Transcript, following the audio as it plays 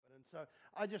So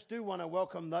I just do want to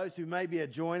welcome those who maybe are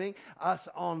joining us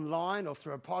online or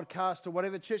through a podcast or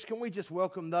whatever. Church, can we just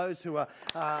welcome those who are,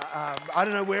 I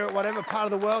don't know where, whatever part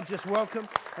of the world, just welcome.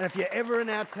 And if you're ever in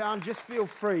our town, just feel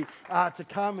free to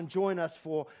come and join us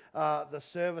for the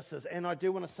services. And I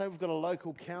do want to say we've got a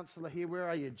local councillor here. Where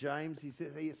are you, James? He's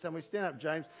here somewhere. Stand up,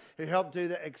 James, who helped do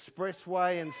the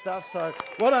expressway and stuff. So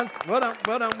well done, well done,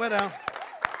 well done, well done.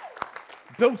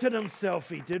 Built it himself,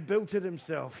 he did, built it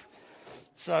himself.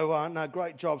 So, no,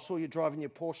 great job. Saw you driving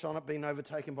your Porsche on it, being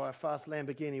overtaken by a fast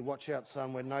Lamborghini. Watch out,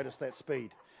 son, we'll notice that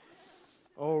speed.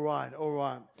 All right, all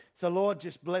right. So, Lord,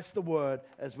 just bless the word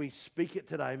as we speak it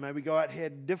today. May we go out here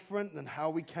different than how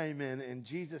we came in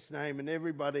Jesus' name. And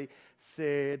everybody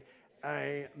said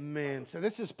amen. So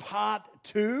this is part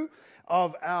 2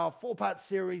 of our 4-part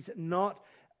series, Not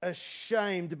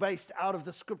Ashamed, based out of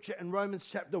the scripture in Romans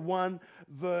chapter 1,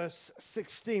 verse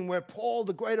 16, where Paul,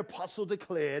 the great apostle,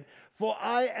 declared, "For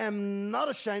I am not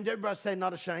ashamed." Everybody say,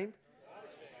 not ashamed. Not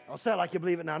ashamed. I'll say it like you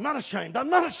believe it now. Not ashamed.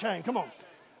 I'm not ashamed. Come on.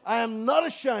 I am not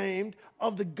ashamed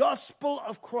of the gospel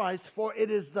of Christ, for it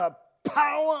is the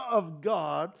power of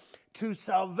God to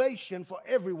salvation for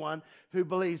everyone who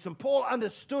believes. And Paul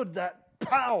understood that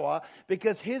power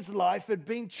because his life had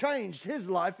been changed. His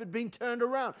life had been turned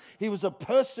around. He was a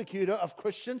persecutor of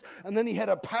Christians, and then he had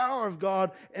a power of God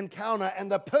encounter,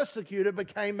 and the persecutor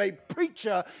became a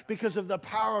preacher because of the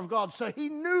power of God. So he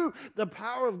knew the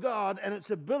power of God and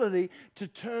its ability to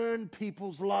turn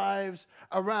people's lives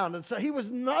around. And so he was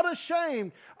not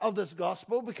ashamed of this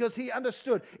gospel because he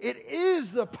understood it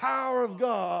is the power of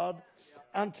God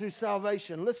unto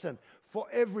salvation. Listen, for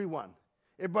everyone.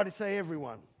 Everybody say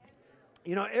everyone.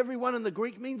 You know, everyone in the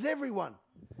Greek means everyone.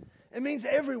 It means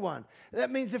everyone. That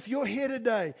means if you're here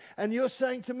today and you're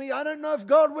saying to me, I don't know if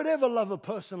God would ever love a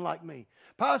person like me.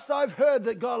 Pastor, I've heard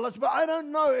that God loves, but I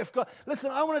don't know if God... Listen,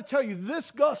 I want to tell you,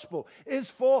 this gospel is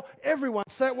for everyone.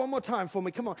 Say it one more time for me.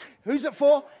 Come on. Who's it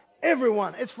for?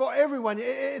 Everyone. It's for everyone.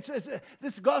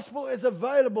 This gospel is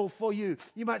available for you.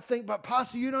 You might think, but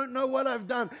Pastor, you don't know what I've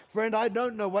done. Friend, I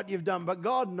don't know what you've done, but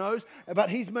God knows.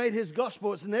 But He's made His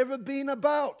gospel. It's never been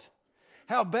about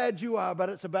how bad you are, but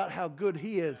it's about how good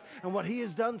He is and what He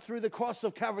has done through the cross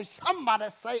of Calvary. Somebody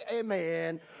say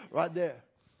amen right there.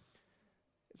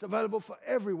 It's available for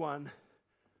everyone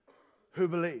who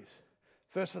believes.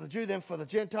 First for the Jew, then for the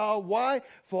Gentile. Why?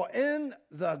 For in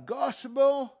the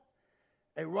gospel,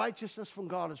 a righteousness from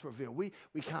God is revealed. We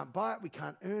can't buy it. We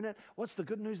can't earn it. What's the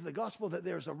good news of the gospel? That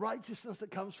there is a righteousness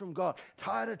that comes from God.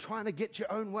 Tired of trying to get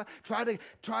your own way. Try to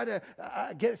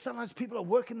get it. Sometimes people are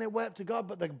working their way up to God,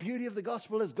 but the beauty of the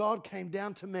gospel is God came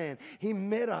down to man. He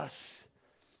met us.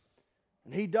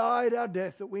 And He died our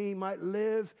death that we might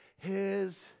live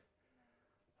His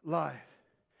life.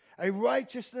 A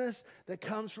righteousness that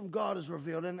comes from God is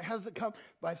revealed. And how does it come?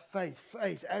 By faith.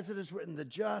 Faith, as it is written, the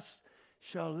just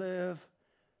shall live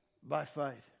by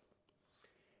faith.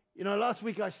 You know, last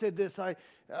week I said this. I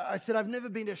said I've never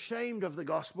been ashamed of the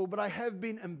gospel, but I have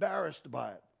been embarrassed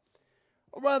by it.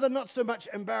 Or rather, not so much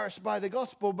embarrassed by the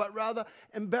gospel, but rather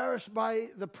embarrassed by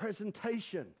the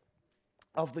presentation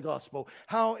of the gospel,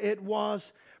 how it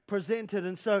was presented.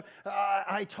 And so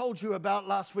I told you about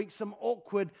last week some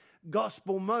awkward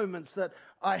gospel moments that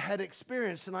I had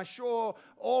experienced, and I'm sure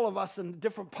all of us in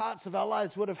different parts of our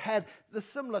lives would have had the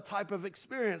similar type of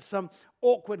experience, some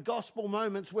awkward gospel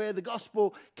moments where the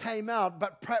gospel came out,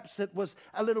 but perhaps it was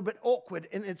a little bit awkward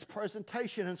in its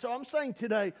presentation. And so I'm saying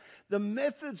today, the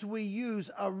methods we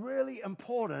use are really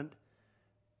important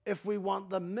if we want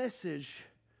the message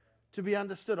to be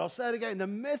understood. I'll say it again, the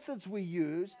methods we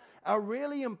use are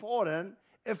really important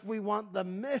if we want the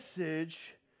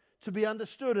message to be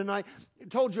understood. And I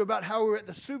told you about how we were at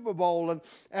the Super Bowl and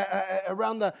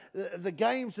around the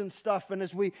games and stuff. And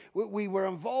as we were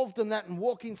involved in that and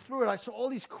walking through it, I saw all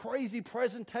these crazy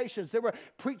presentations. There were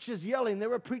preachers yelling. There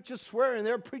were preachers swearing.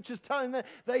 There were preachers telling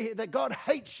that God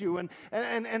hates you. And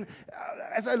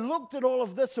as I looked at all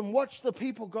of this and watched the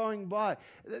people going by,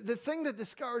 the thing that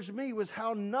discouraged me was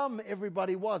how numb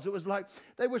everybody was. It was like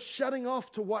they were shutting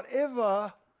off to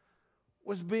whatever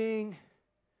was being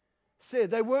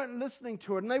said. They weren't listening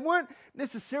to it, and they weren't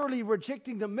necessarily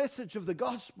rejecting the message of the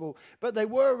gospel, but they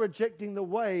were rejecting the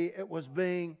way it was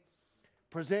being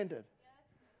presented.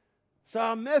 So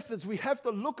our methods, we have to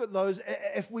look at those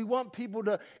if we want people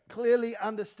to clearly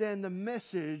understand the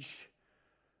message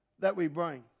that we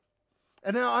bring.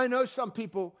 And now I know some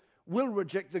people will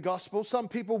reject the gospel, some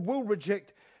people will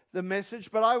reject the message,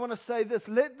 but I want to say this,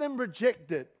 let them reject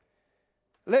it.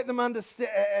 Let them understand,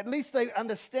 at least they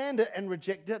understand it and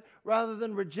reject it, rather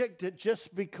than reject it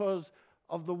just because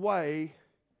of the way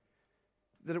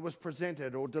that it was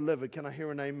presented or delivered. Can I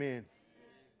hear an amen?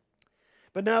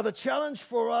 But now the challenge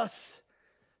for us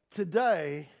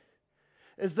today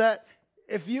is that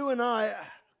if you and I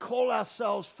call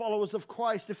ourselves followers of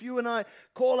Christ, if you and I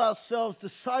call ourselves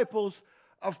disciples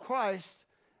of Christ,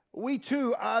 we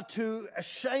too are to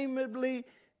ashamedly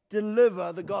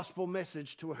deliver the gospel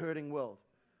message to a hurting world.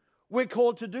 We're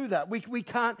called to do that. We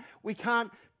can't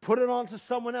put it on to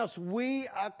someone else. We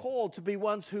are called to be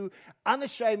ones who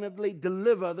unashamedly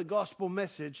deliver the gospel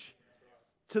message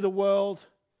to the world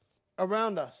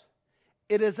around us.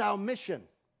 It is our mission.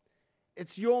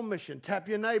 It's your mission. Tap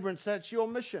your neighbor and say it's your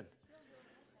mission.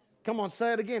 Come on,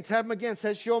 say it again. Tap him again.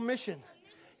 Say it's your mission.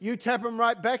 You tap him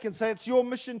right back and say it's your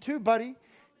mission too, buddy.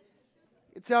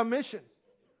 It's our mission.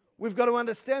 We've got to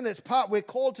understand this part. We're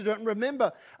called to do it. And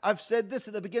remember, I've said this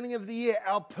at the beginning of the year.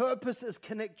 Our purpose as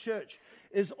Connect Church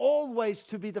is always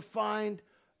to be defined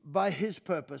by His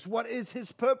purpose. What is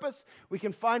His purpose? We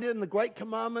can find it in the Great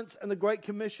Commandments and the Great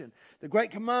Commission. The Great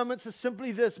Commandments are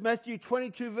simply this. Matthew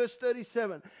 22, verse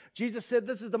 37. Jesus said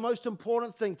this is the most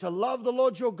important thing, to love the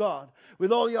Lord your God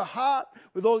with all your heart,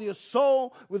 with all your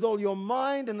soul, with all your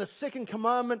mind. And the second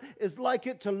commandment is like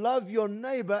it, to love your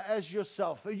neighbor as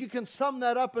yourself. You can sum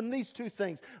that up in these two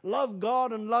things. Love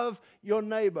God and love your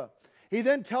neighbor. He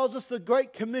then tells us the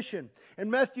Great Commission. In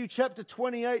Matthew chapter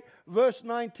 28, verse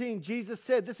 19, Jesus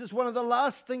said, this is one of the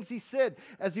last things He said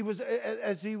as he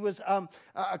was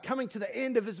coming to the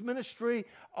end of His ministry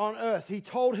on earth. He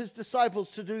told His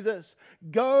disciples to do this.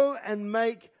 Go and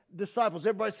make disciples.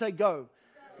 Everybody say go.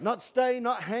 Not stay,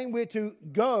 not hang. We're to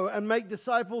go and make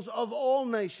disciples of all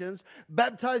nations,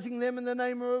 baptizing them in the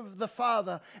name of the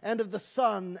Father and of the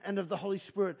Son and of the Holy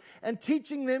Spirit, and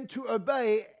teaching them to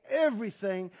obey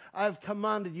everything I have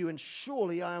commanded you. And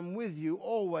surely I am with you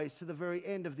always to the very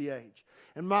end of the age.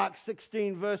 In Mark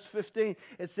 16, verse 15,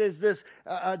 it says this.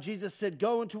 Jesus said,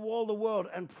 go into all the world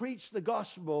and preach the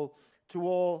gospel to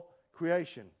all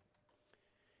creation.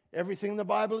 Everything in the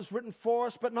Bible is written for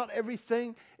us, but not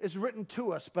everything is written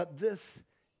to us. But this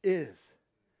is.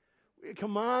 We're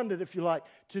commanded, if you like,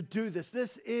 to do this.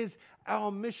 This is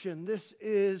our mission. This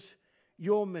is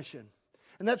your mission.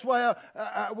 And that's why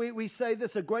we say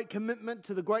this, a great commitment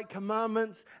to the great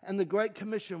commandments and the Great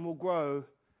Commission will grow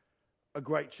a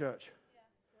great church.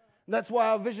 And that's why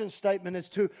our vision statement is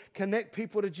to connect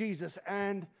people to Jesus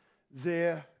and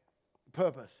their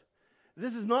purpose.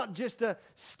 This is not just a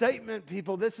statement,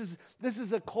 people. This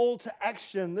is a call to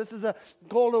action. This is a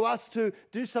call to us to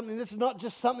do something. This is not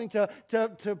just something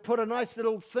to put a nice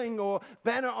little thing or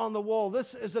banner on the wall.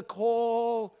 This is a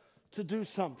call to do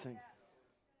something.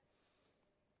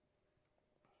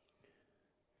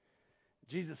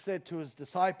 Jesus said to His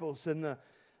disciples in the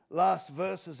last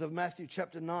verses of Matthew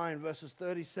chapter 9, verses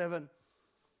 37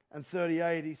 and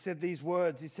 38, He said these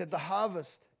words. He said, the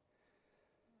harvest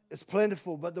is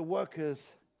plentiful, but the workers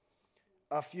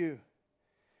are few.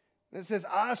 And it says,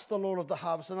 ask the Lord of the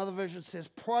harvest. Another version says,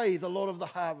 pray the Lord of the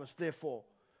harvest, therefore,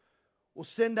 will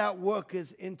send out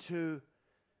workers into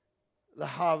the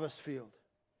harvest field.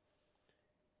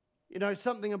 You know,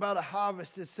 something about a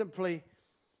harvest is simply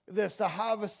this. The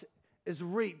harvest is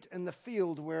reaped in the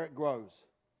field where it grows.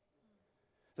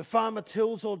 The farmer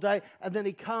tills all day, and then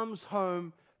he comes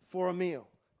home for a meal.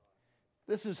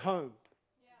 This is home.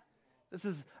 This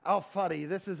is our whare.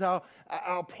 This is our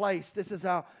place. This is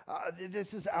our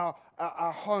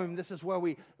home. This is where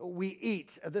we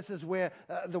eat. This is where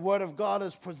the Word of God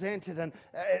is presented, and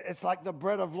it's like the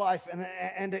bread of life,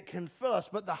 and it can fill us.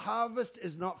 But the harvest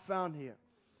is not found here.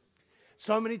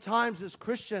 So many times as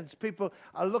Christians, people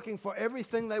are looking for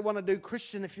everything they want to do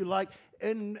Christian, if you like,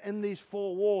 in these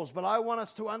four walls. But I want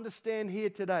us to understand here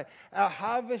today, our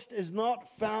harvest is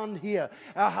not found here.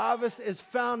 Our harvest is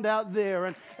found out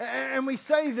there. And we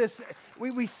say this,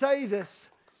 we say this,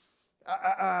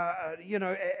 in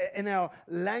our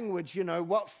language,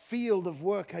 what field of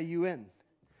work are you in?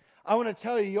 I want to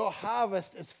tell you, your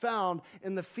harvest is found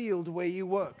in the field where you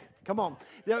work. Come on.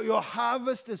 Your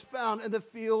harvest is found in the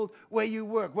field where you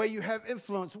work, where you have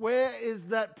influence. Where is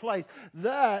that place?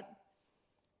 That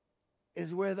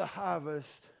is where the harvest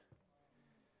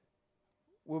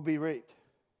will be reaped.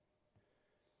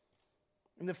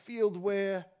 In the field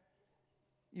where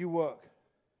you work.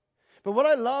 But what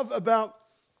I love about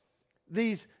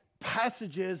these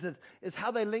passages is how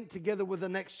they link together with the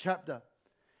next chapter.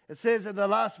 It says in the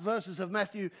last verses of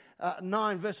Matthew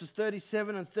 9, verses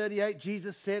 37 and 38,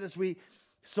 Jesus said, as we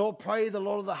saw, pray the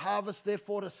Lord of the harvest,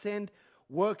 therefore, to send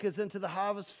workers into the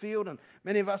harvest field. And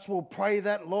many of us will pray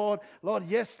that, Lord,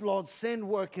 yes, Lord, send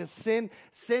workers,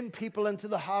 send people into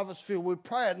the harvest field. We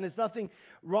pray it, and there's nothing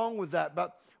wrong with that.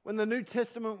 But when the New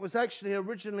Testament was actually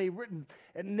originally written,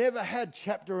 it never had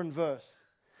chapter and verse.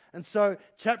 And so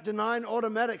chapter 9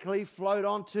 automatically flowed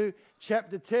on to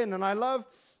chapter 10. And I love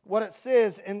what it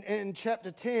says in chapter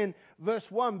 10,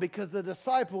 verse 1, because the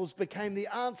disciples became the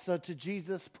answer to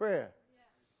Jesus' prayer.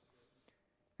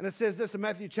 And it says this in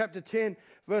Matthew chapter 10,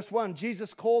 verse 1,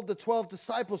 Jesus called the 12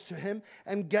 disciples to him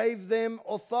and gave them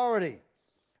authority.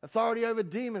 Authority over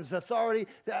demons, authority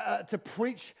to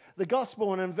preach the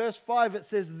gospel. And in verse 5 it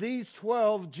says, these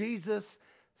 12 Jesus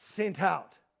sent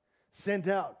out. Sent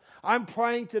out. I'm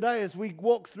praying today as we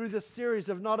walk through this series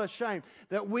of Not Ashamed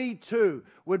that we too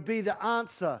would be the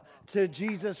answer to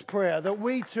Jesus' prayer. That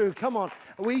we too,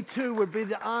 we too would be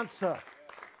the answer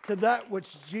to that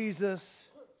which Jesus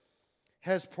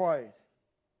has prayed.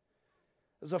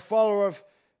 As a follower of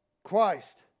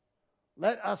Christ,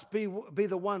 let us be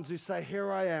the ones who say,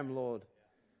 here I am, Lord.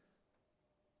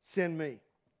 Send me.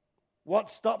 What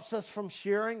stops us from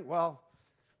sharing? Well,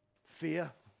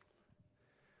 fear.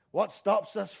 What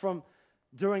stops us from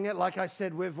doing it? Like I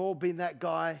said, we've all been that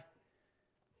guy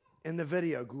in the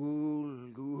video.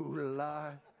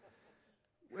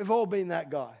 We've all been that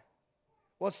guy.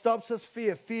 What stops us?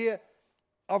 Fear. Fear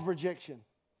of rejection.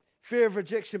 Fear of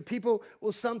rejection. People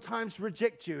will sometimes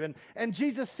reject you. And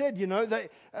Jesus said, that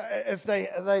if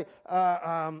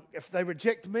they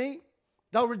reject me,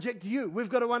 they'll reject you. We've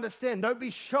got to understand. Don't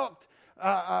be shocked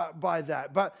by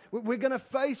that. But we're going to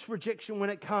face rejection when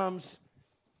it comes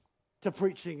to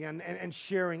preaching and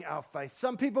sharing our faith.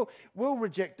 Some people will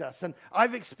reject us, and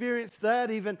I've experienced that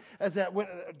even as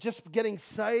just getting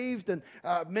saved. And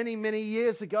many, many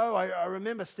years ago, I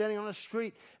remember standing on a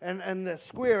street and the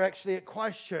square actually at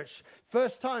Christchurch,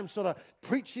 first time sort of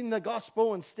preaching the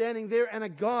gospel and standing there, and a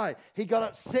guy, he got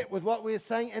upset with what we were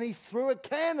saying, and he threw a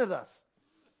can at us,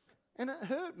 and it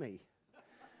hurt me.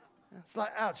 It's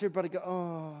like, ouch, everybody go,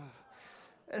 oh.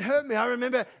 It hurt me. I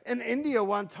remember in India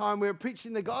one time we were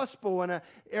preaching the gospel in an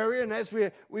area, and as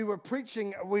we were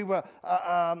preaching,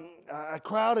 a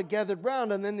crowd had gathered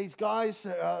round, and then these guys,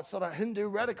 sort of Hindu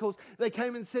radicals, they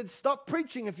came and said, stop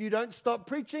preaching. If you don't stop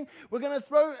preaching, we're going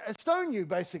to stone you,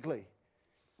 basically.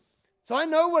 So I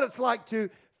know what it's like to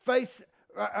face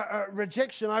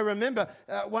rejection. I remember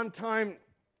one time,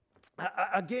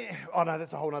 again, oh no,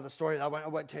 that's a whole other story. I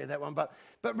won't tell you that one. But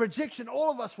rejection, all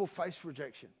of us will face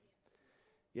rejection.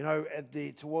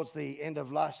 Towards the end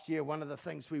of last year, one of the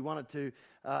things we wanted to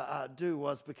do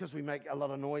was, because we make a lot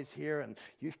of noise here and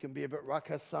youth can be a bit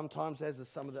ruckus sometimes, as are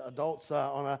some of the adults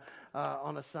on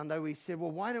a Sunday, we said,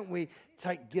 well, why don't we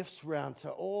take gifts round to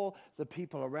all the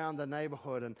people around the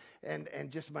neighborhood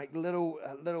and just make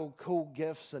little cool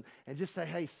gifts and just say,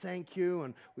 hey, thank you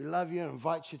and we love you, and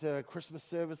invite you to Christmas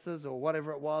services or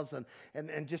whatever it was,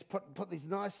 and just put these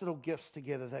nice little gifts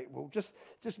together that will just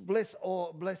bless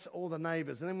all the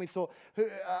neighbors. And then we thought,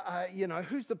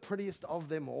 who's the prettiest of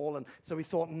them all? And so we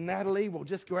thought, Natalie, we'll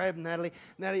just grab Natalie.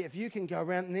 Natalie, if you can go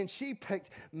around. And then she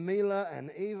picked Mila and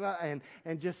Eva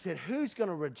and just said, who's going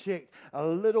to reject a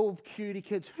little cutie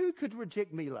kids? Who could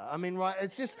reject Mila? I mean, right,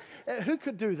 it's just, who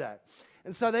could do that?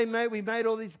 And so we made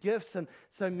all these gifts, and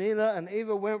so Mila and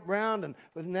Eva went round and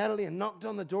with Natalie and knocked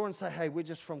on the door and said, hey, we're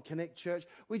just from Connect Church.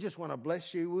 We just want to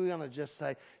bless you. We want to just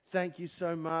say thank you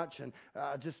so much, and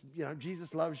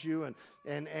Jesus loves you,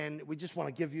 and we just want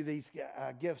to give you these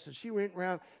gifts. And she went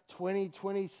around 20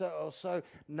 or so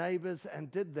neighbors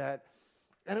and did that,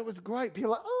 and it was great.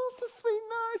 People were like, oh, so sweet,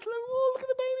 nice, oh, look at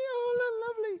the baby,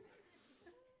 oh, lovely.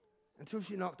 Until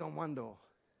she knocked on one door.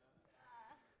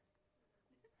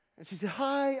 And she said,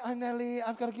 hi, I'm Natalie.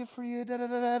 I've got a gift for you. Da, da,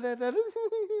 da, da, da, da.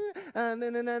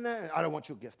 No. I don't want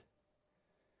your gift.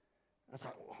 I was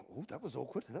like, oh, that was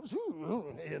awkward. That was,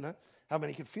 how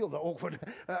many could feel the awkward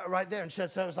right there? And so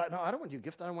I was like, no, I don't want your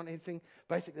gift. I don't want anything.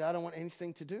 Basically, I don't want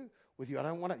anything to do with you. I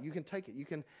don't want it. You can take it. You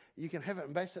can have it.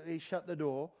 And basically shut the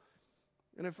door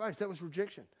in her face. That was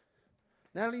rejection.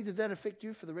 Natalie, did that affect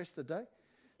you for the rest of the day?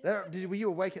 Were you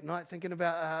awake at night thinking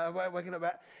about,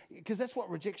 because that's what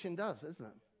rejection does, isn't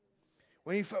it?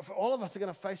 For all of us are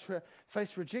going to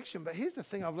face rejection. But here's the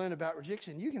thing I've learned about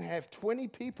rejection. You can have 20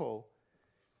 people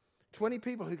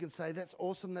who can say, that's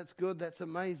awesome, that's good, that's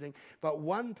amazing. But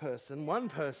one person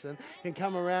can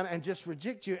come around and just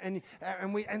reject you. And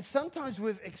sometimes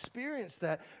we've experienced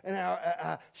that in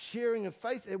our sharing of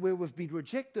faith, where we've been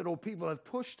rejected, or people have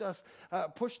pushed us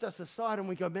aside, and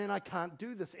we go, man, I can't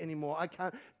do this anymore. I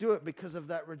can't do it because of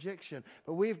that rejection.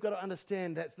 But we've got to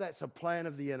understand that's a plan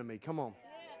of the enemy. Come on.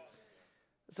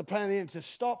 It's a plan of the enemy to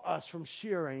stop us from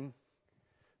sharing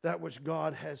that which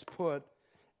God has put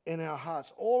in our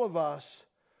hearts. All of us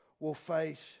will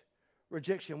face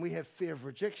rejection. We have fear of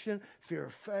rejection, fear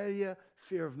of failure,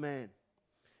 fear of man.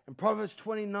 And Proverbs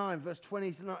 29, verse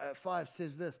 25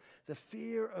 says this: the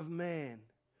fear of man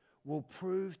will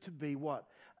prove to be what?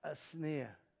 A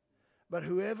snare. But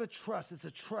whoever trusts, it's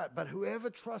a trap, but whoever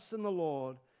trusts in the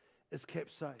Lord is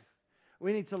kept safe.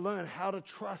 We need to learn how to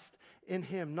trust in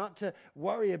Him, not to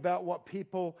worry about what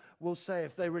people will say.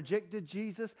 If they rejected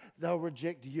Jesus, they'll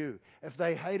reject you. If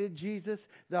they hated Jesus,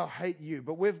 they'll hate you.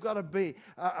 But we've got to be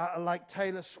like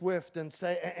Taylor Swift and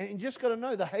say, and you just got to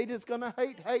know the hater's going to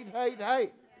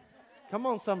hate. Come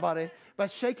on, somebody. But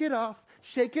shake it off.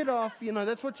 You know,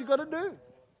 that's what you got to do.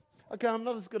 Okay, I'm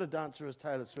not as good a dancer as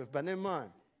Taylor Swift, but never mind.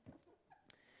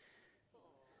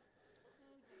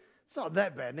 It's not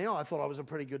that bad now. I thought I was a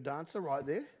pretty good dancer right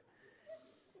there.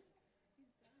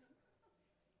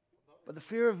 But the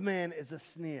fear of man is a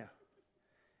snare.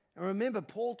 And remember,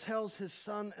 Paul tells his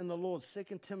son in the Lord,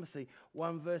 2 Timothy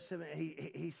 1 verse 7,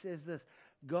 he says this: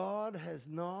 God has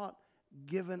not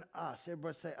given us,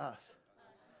 everybody say us,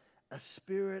 a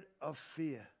spirit of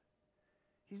fear.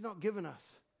 He's not given us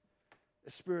a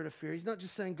spirit of fear. He's not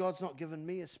just saying God's not given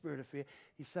me a spirit of fear.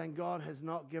 He's saying God has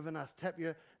not given us. Tap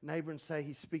your neighbor and say,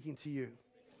 He's speaking to you.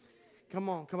 Come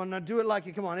on. Now do it like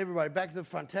you. Come on, everybody, back to the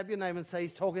front. Tap your neighbor and say,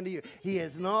 He's talking to you. He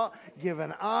has not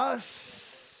given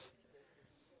us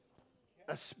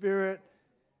a spirit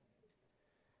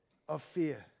of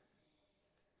fear,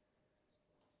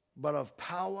 but of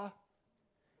power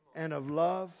and of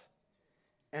love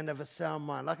and of a sound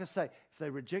mind. Like I say, if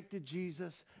they rejected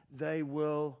Jesus, they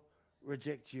will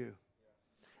reject you.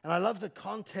 And I love the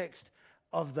context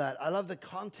of that. I love the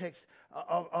context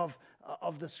of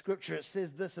the scripture. It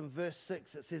says this in verse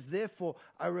 6. It says, therefore,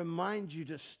 I remind you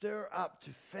to stir up, to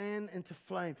fan into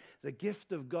flame the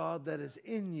gift of God that is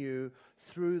in you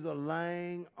through the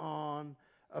laying on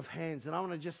of hands. And I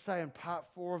want to just say in part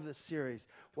 4 of this series,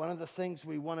 one of the things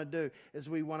we want to do is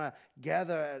we want to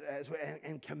gather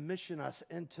and commission us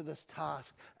into this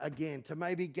task again, to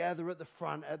maybe gather at the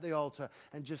front at the altar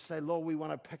and just say, Lord, we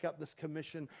want to pick up this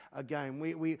commission again.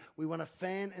 We want to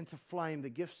fan into flame the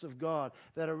gifts of God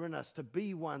that are in us, to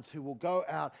be ones who will go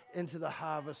out into the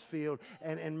harvest field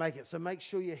and make it. So make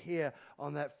sure you're here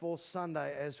on that 4th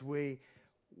Sunday as we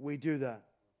do that.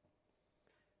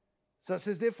 So it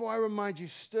says, therefore I remind you,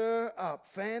 stir up,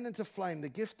 fan into flame the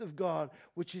gift of God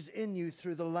which is in you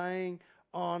through the laying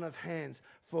on of hands.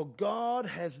 For God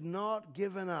has not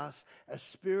given us a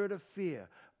spirit of fear,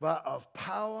 but of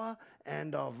power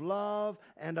and of love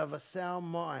and of a sound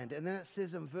mind. And then it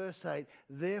says in verse 8,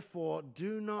 therefore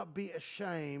do not be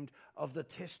ashamed of the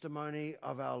testimony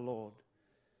of our Lord.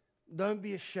 Don't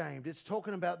be ashamed. It's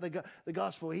talking about the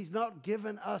gospel. He's not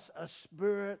given us a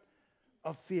spirit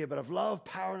of fear, but of love,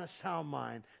 power, and a sound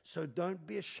mind. So don't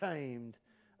be ashamed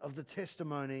of the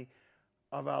testimony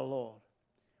of our Lord.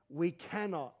 We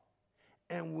cannot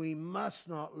and we must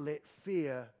not let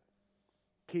fear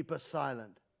keep us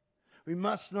silent. We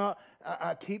must not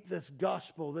keep this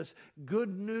gospel, this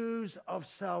good news of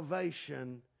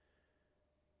salvation,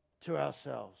 to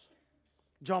ourselves.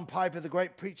 John Piper, the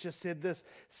great preacher, said this: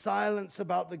 silence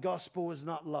about the gospel is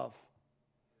not love.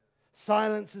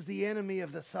 Silence is the enemy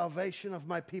of the salvation of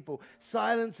my people.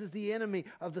 Silence is the enemy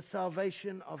of the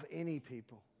salvation of any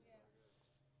people.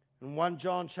 In 1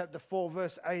 John chapter 4,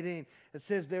 verse 18, it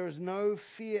says, there is no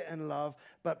fear in love,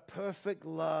 but perfect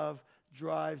love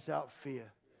drives out fear.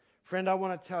 Friend, I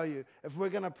want to tell you, if we're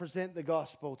going to present the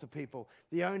gospel to people,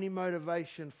 the only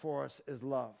motivation for us is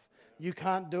love. You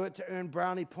can't do it to earn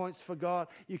brownie points for God.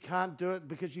 You can't do it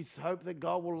because you hope that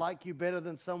God will like you better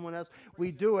than someone else.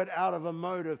 We do it out of a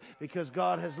motive because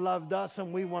God has loved us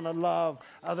and we want to love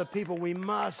other people. We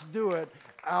must do it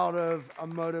out of a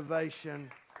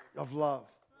motivation of love.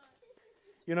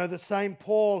 You know, the same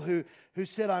Paul who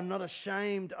said, I'm not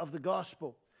ashamed of the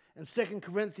gospel. And 2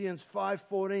 Corinthians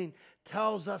 5:14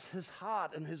 tells us his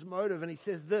heart and his motive. And he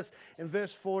says this in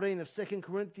verse 14 of 2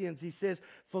 Corinthians. He says,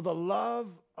 for the love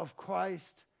of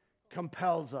Christ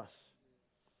compels us.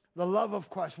 The love of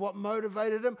Christ. What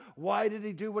motivated him? Why did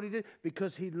he do what he did?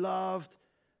 Because he loved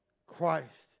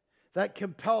Christ. That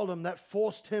compelled him, that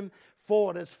forced him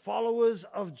forward. As followers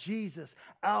of Jesus,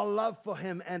 our love for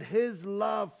him and his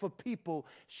love for people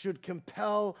should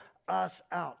compel us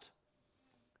out.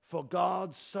 For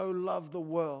God so loved the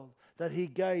world that he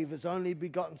gave his only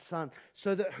begotten Son,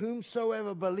 so that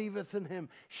whomsoever believeth in him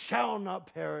shall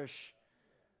not perish,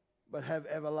 but have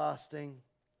everlasting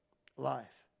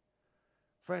life.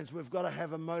 Friends, we've got to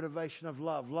have a motivation of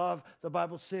love. Love, the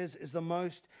Bible says, is the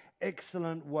most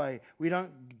excellent way. We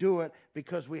don't do it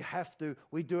because we have to.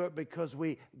 We do it because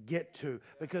we get to,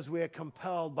 because we are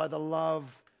compelled by the love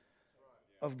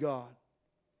of God.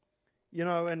 You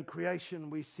know, in creation,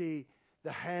 we see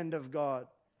the hand of God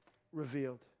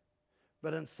revealed.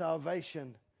 But in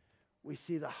salvation, we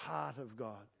see the heart of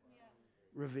God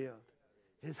revealed.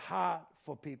 His heart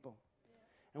for people.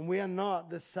 And we are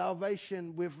not, the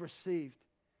salvation we've received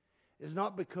is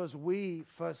not because we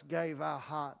first gave our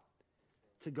heart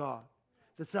to God.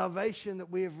 The salvation that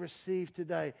we have received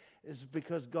today is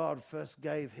because God first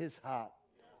gave his heart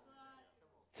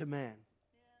to man.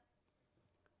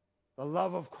 The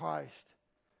love of Christ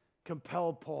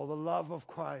compelled Paul. The love of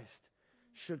Christ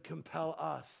should compel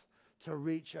us to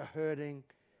reach a hurting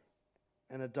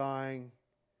and a dying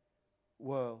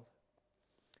world.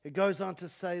 It goes on to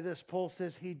say this. Paul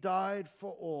says, he died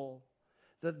for all,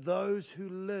 that those who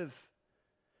live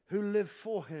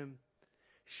for him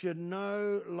should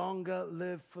no longer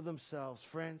live for themselves.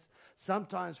 Friends,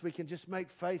 sometimes we can just make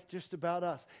faith just about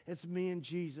us. It's me and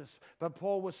Jesus. But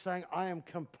Paul was saying, I am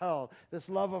compelled. This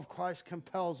love of Christ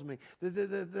compels me.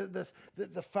 The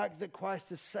fact that Christ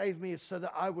has saved me is so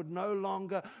that I would no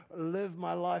longer live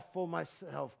my life for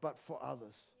myself, but for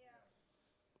others.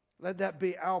 Yeah. Let that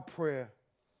be our prayer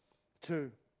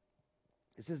too.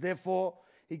 It says, therefore,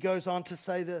 he goes on to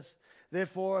say this.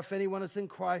 Therefore, if anyone is in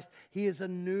Christ, he is a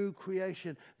new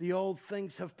creation. The old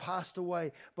things have passed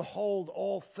away. Behold,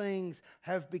 all things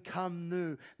have become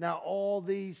new. Now, all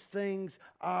these things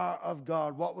are of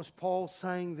God. What was Paul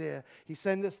saying there? He's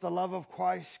saying this, the love of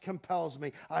Christ compels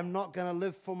me. I'm not going to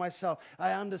live for myself.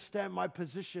 I understand my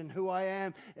position, who I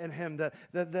am in him.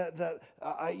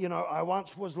 I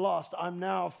once was lost.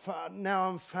 Now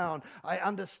I'm found. I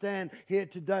understand here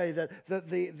today that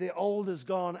the old is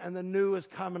gone and the new has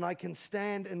come, and I can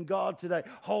stand in God today,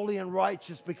 holy and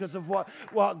righteous because of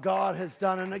what God has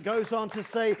done. And it goes on to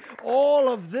say, all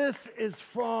of this is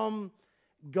from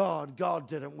God. God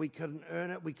did it. We couldn't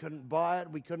earn it. We couldn't buy it.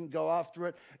 We couldn't go after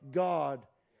it. God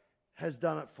has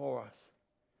done it for us.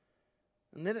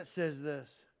 And then it says this.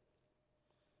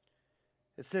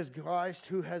 It says, Christ,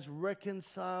 who has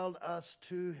reconciled us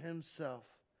to himself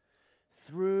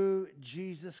through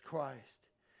Jesus Christ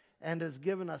and has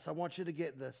given us, I want you to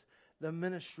get this, the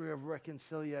ministry of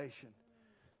reconciliation.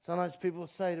 Sometimes people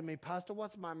say to me, Pastor,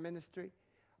 what's my ministry?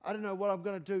 I don't know what I'm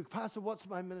going to do. Pastor, what's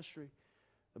my ministry?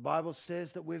 The Bible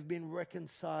says that we've been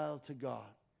reconciled to God.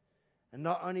 And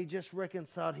not only just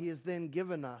reconciled, he has then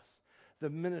given us the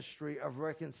ministry of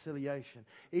reconciliation.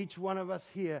 Each one of us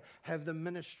here have the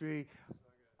ministry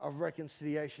of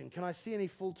reconciliation. Can I see any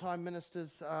full-time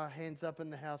ministers' hands up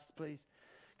in the house, please?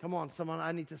 Come on, someone,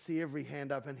 I need to see every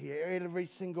hand up in here. Every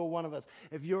single one of us.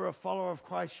 If you're a follower of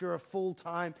Christ, you're a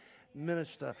full-time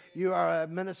minister. You are a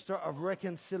minister of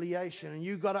reconciliation. And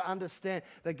you've got to understand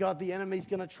that God, the enemy's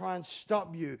going to try and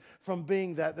stop you from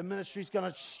being that. The ministry's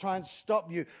going to try and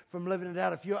stop you from living it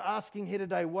out. If you're asking here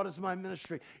today, what is my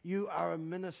ministry? You are a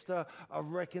minister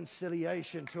of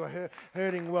reconciliation to a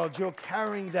hurting world. You're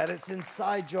carrying that. It's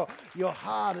inside your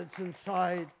heart. It's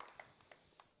inside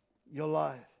your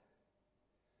life.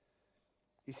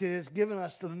 He said, he has given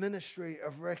us the ministry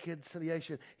of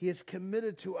reconciliation. He has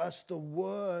committed to us the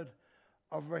word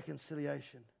of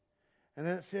reconciliation. And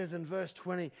then it says in verse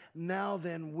 20, now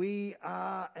then, we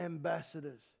are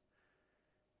ambassadors.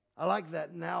 I like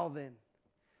that, now then.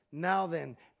 Now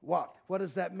then, what? What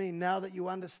does that mean? Now that you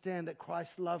understand that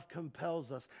Christ's love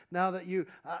compels us. Now that you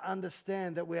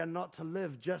understand that we are not to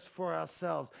live just for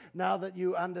ourselves. Now that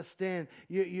you understand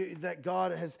that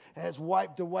God has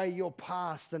wiped away your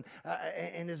past and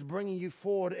is bringing you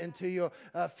forward into your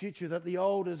future. That the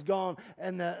old is gone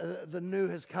and the new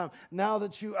has come. Now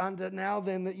that you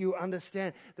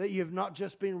understand that you've not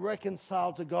just been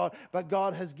reconciled to God, but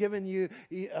God has given you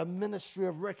a ministry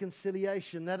of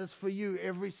reconciliation. That is for you,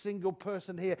 every single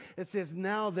person here. It says,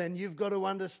 now then, you've got to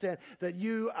understand that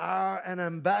you are an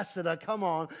ambassador, come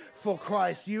on, for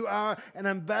Christ. You are an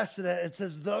ambassador. It's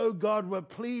as though God were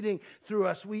pleading through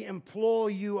us. We implore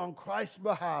you on Christ's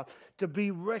behalf to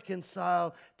be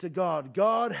reconciled to God.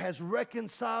 God has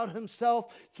reconciled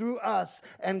himself through us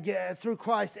and through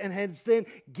Christ, and has then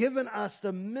given us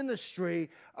the ministry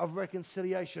of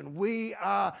reconciliation. We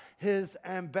are his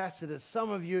ambassadors. Some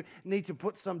of you need to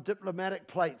put some diplomatic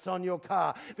plates on your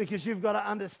car, because you've got to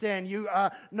understand you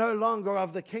are no longer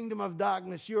of the kingdom of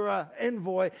darkness. You're an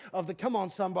envoy of the, come on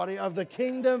somebody, of the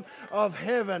kingdom of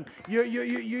heaven.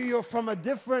 You're from a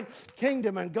different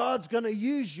kingdom, and God's going to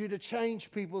use you to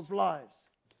change people's lives.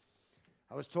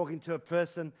 I was talking to a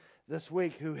person this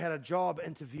week who had a job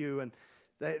interview, and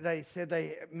They said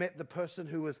they met the person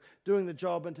who was doing the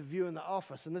job interview in the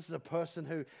office. And this is a person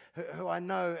who I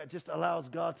know just allows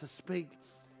God to speak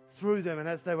through them. And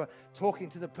as they were talking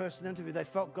to the person interview, they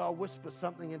felt God whisper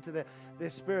something into their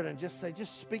spirit and just say,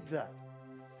 just speak that.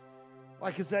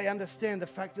 Like, because they understand the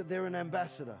fact that they're an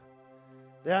ambassador.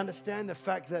 They understand the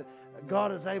fact that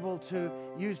God is able to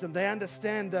use them. They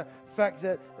understand the fact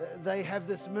that they have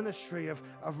this ministry of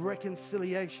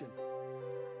reconciliation.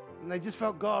 And they just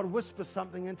felt God whisper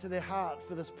something into their heart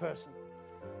for this person.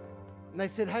 And they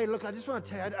said, hey, look, I just want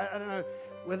to tell you, I don't know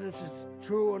whether this is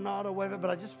true or not or whatever, but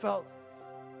I just felt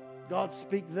God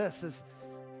speak this. As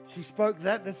she spoke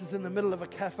that, this is in the middle of a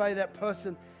cafe, that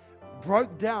person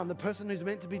broke down, the person who's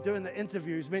meant to be doing the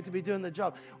interview, who's meant to be doing the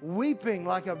job, weeping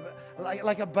like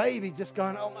a baby, just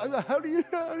going, oh my God, how do you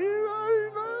know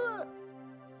that?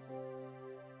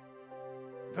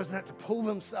 The person had to pull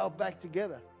themselves back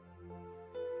together.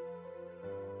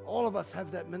 All of us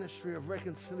have that ministry of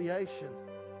reconciliation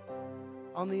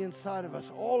on the inside of us.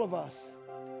 All of us,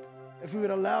 if we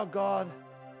would allow God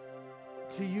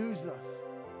to use us,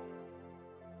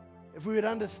 if we would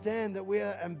understand that we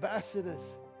are ambassadors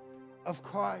of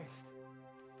Christ,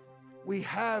 we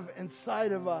have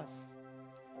inside of us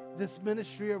this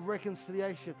ministry of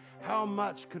reconciliation. How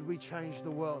much could we change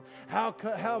the world? How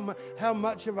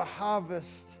much of a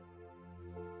harvest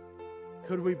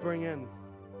could we bring in?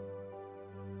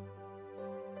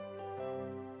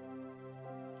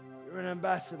 You're an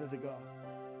ambassador to God.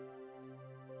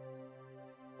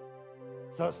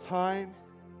 So it's time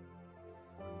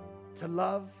to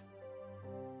love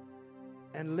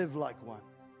and live like one.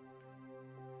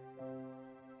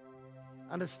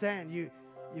 Understand,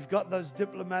 you've got those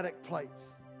diplomatic plates.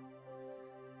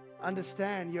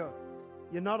 Understand, you're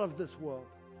not of this world.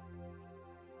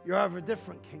 You're of a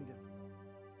different kingdom.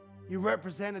 You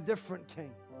represent a different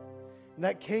king. And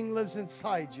that king lives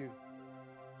inside you.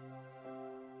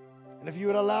 And if you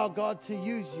would allow God to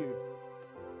use you,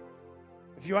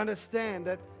 if you understand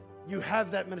that you have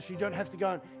that ministry, you don't have to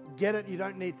go and get it. You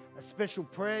don't need a special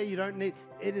prayer.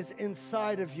 It is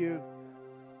inside of you.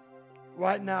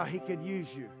 Right now, He could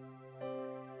use you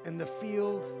in the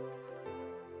field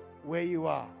where you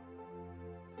are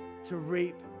to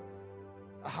reap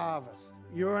a harvest.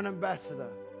 You're an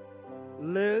ambassador.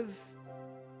 Live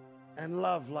and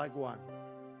love like one.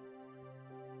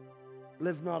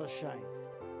 Live not ashamed.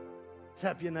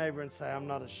 Tap your neighbor and say, I'm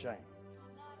not ashamed.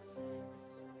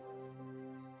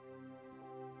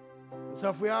 So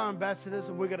if we are ambassadors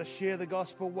and we're going to share the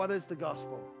gospel, what is the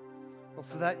gospel? Well,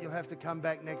 for that, you'll have to come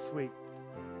back next week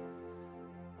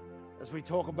as we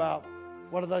talk about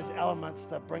what are those elements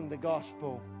that bring the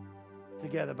gospel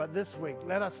together. But this week,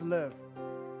 let us live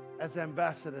as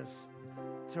ambassadors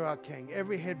to our King.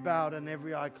 Every head bowed and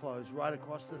every eye closed right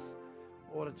across this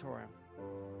auditorium.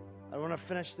 I want to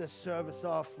finish this service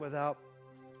off without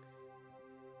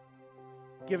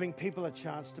giving people a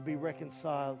chance to be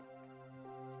reconciled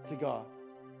to God.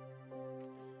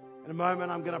 In a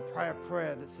moment, I'm going to pray a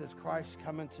prayer that says, Christ,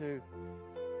 come into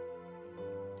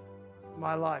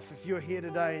my life. If you're here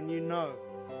today and you know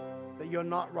that you're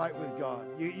not right with God,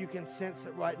 you can sense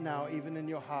it right now, even in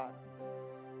your heart.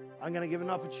 I'm going to give an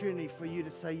opportunity for you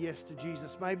to say yes to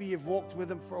Jesus. Maybe you've walked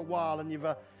with Him for a while and you've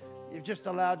just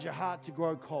allowed your heart to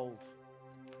grow cold.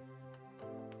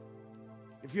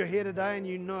 If you're here today and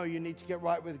you know you need to get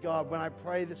right with God, when I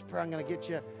pray this prayer, I'm going to get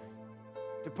you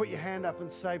to put your hand up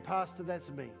and say, Pastor, that's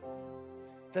me.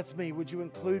 That's me. Would you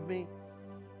include me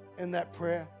in that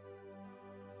prayer?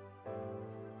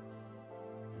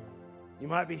 You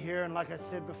might be here and, like I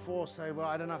said before, say, well,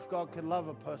 I don't know if God could love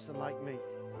a person like me.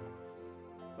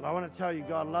 But I want to tell you,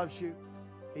 God loves you.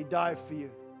 He died for you.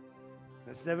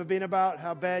 It's never been about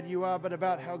how bad you are, but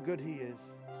about how good He is.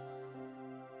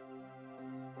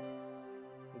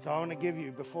 And so I want to give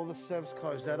you, before the service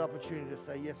closes, that opportunity to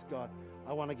say, yes, God,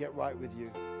 I want to get right with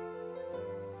you.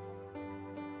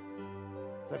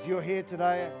 So if you're here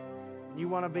today and you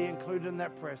want to be included in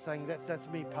that prayer, saying, that's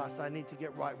me, Pastor, I need to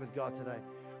get right with God today.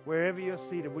 Wherever you're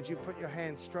seated, would you put your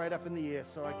hand straight up in the air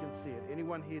so I can see it?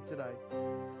 Anyone here today,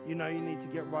 you know you need to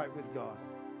get right with God.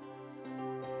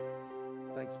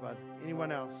 Thanks, bud.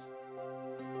 Anyone else?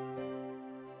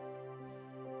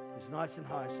 It's nice and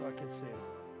high so I can see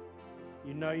it.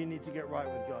 You know you need to get right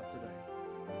with God today.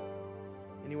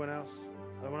 Anyone else?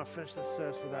 I don't want to finish this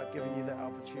service without giving you that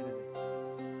opportunity.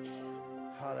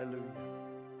 Hallelujah.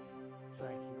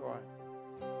 Thank you. All right.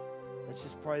 Let's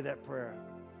just pray that prayer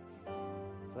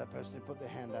for that person who put their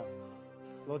hand up.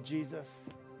 Lord Jesus,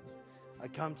 I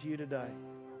come to you today,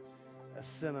 a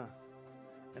sinner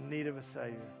in need of a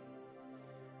Savior.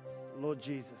 Lord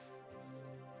Jesus,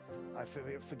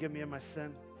 Forgive me of my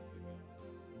sin.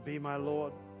 Be my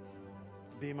Lord.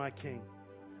 Be my King.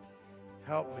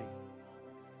 Help me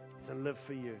to live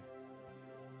for you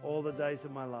all the days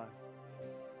of my life.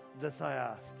 This I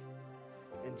ask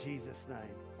in Jesus'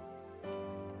 name.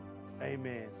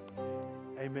 Amen.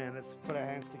 Amen. Let's put our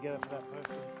hands together for that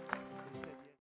person.